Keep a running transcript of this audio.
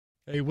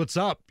Hey, what's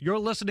up? You're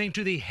listening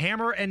to the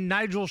Hammer and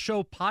Nigel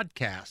Show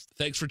podcast.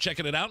 Thanks for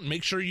checking it out, and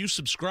make sure you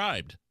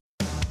subscribed.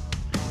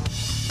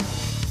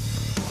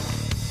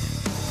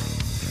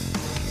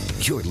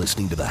 You're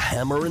listening to the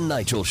Hammer and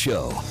Nigel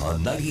Show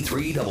on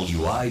 93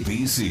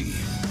 WIBC.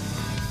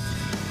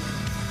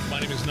 My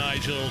name is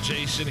Nigel.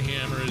 Jason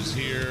Hammer is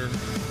here.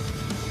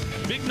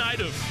 Big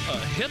night of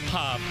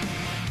hip-hop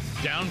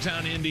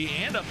downtown Indy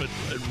and up at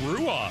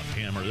Ruoff,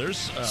 Hammer. There's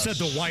Said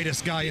the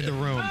whitest guy in the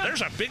room.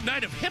 There's a big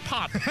night of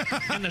hip-hop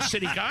in the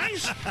city,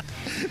 guys.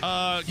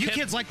 You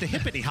kids like the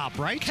hippity hop,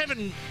 right?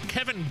 Kevin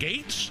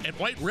Gates at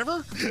White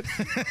River.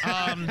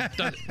 I'm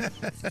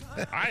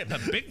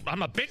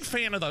a big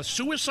fan of the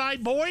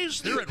Suicide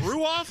Boys. They're at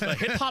Ruoff.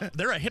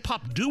 They're a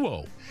hip-hop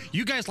duo.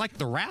 You guys like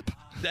the rap?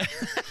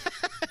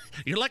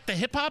 You like the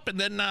hip-hop? And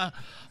then a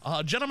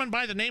gentleman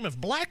by the name of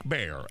Black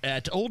Bear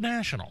at Old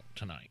National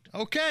tonight.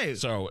 Okay.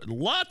 So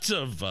lots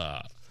of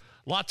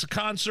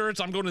concerts.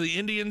 I'm going to the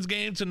Indians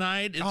game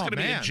tonight. It's going to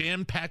be a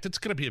jam-packed. It's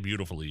going to be a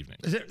beautiful evening.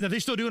 Are they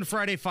still doing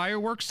Friday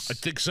fireworks? I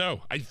think so.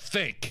 I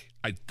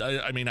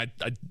mean,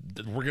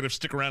 we're going to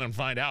stick around and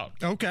find out.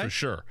 Okay. For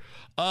sure.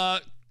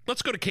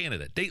 Let's go to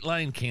Canada.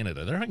 Dateline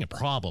Canada. They're having a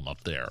problem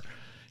up there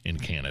in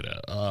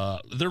Canada.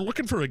 They're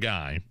looking for a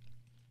guy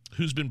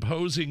who's been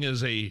posing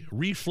as a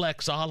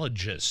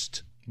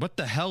reflexologist. What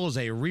the hell is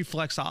a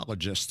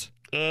reflexologist?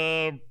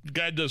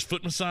 Guy does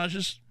foot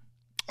massages.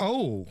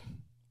 Oh.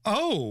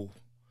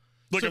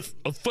 Like a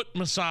foot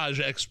massage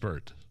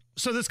expert.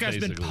 So this guy's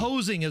basically been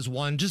posing as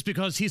one just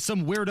because he's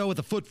some weirdo with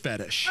a foot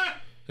fetish.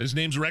 His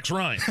name's Rex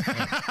Ryan.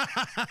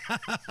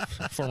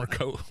 Former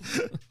coach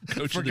of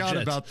the Forgot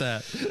Jets. about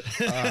that.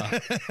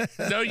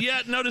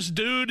 No, this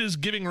dude is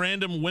giving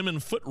random women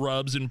foot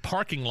rubs in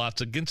parking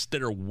lots against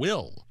their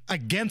will.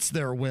 Against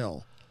their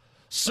will.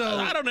 So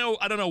I don't know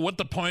what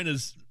the point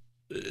is.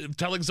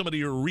 Telling somebody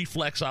you're a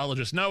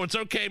reflexologist. No, it's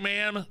okay,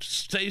 ma'am.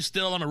 Stay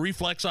still. I'm a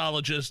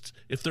reflexologist.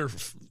 If you're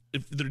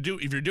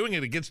doing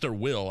it against their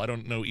will, I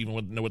don't know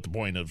what the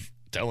point of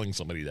telling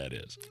somebody that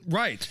is.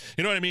 Right.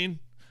 You know what I mean?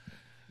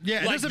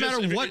 Yeah, it doesn't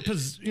matter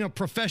what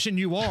profession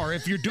you are.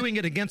 If you're doing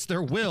it against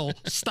their will,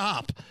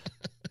 stop.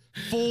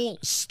 Full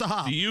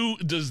stop.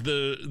 Does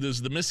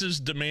the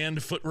missus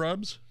demand foot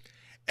rubs?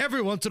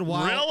 Every once in a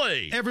while.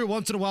 Really? Every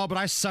once in a while, but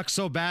I suck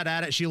so bad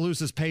at it, she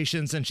loses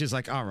patience, and she's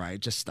like, all right,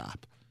 just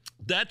stop.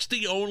 That's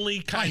the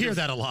only kind I hear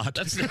that a lot.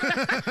 That's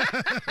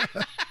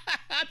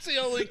the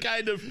only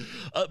kind of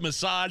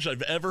massage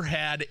I've ever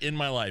had in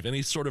my life.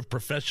 Any sort of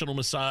professional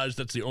massage,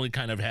 that's the only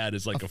kind I've had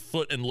is like a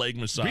foot and leg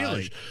massage.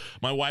 Really?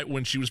 My wife,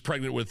 when she was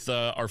pregnant with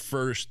our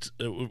firstborn,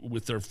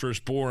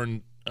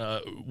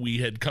 we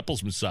had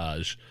couples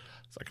massage.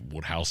 It's like a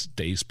Woodhouse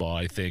Day Spa,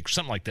 I think,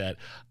 something like that.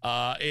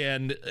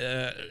 And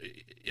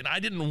I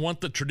didn't want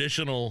the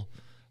traditional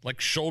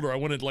shoulder. I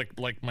wanted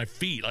like my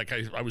feet. Like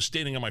I was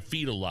standing on my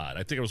feet a lot.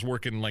 I think I was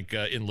working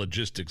in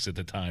logistics at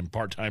the time,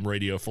 part-time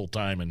radio,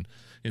 full-time, and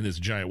in this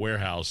giant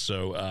warehouse.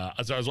 So I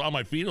was on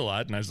my feet a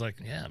lot, and I was like,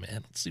 yeah,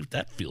 man, let's see what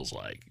that feels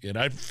like. And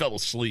I fell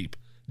asleep,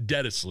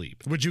 dead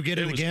asleep. Would you get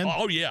it again?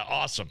 Oh yeah,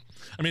 awesome.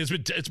 I mean,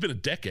 it's been a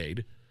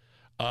decade,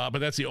 but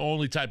that's the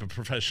only type of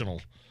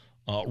professional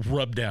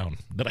rub down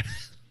that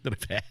I've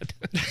had.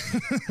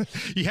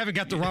 You haven't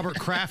got the Robert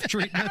Kraft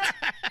treatment?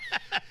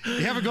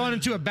 You haven't gone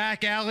into a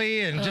back alley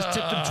and just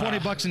tipped him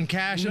 $20 in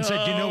cash and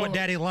said, you know what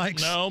daddy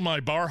likes? No, my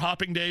bar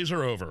hopping days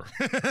are over.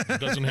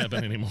 It doesn't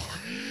happen anymore.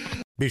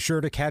 Be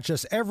sure to catch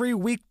us every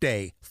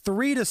weekday,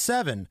 3 to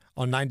 7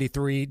 on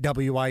 93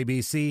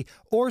 WIBC,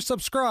 or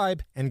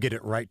subscribe and get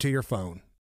it right to your phone.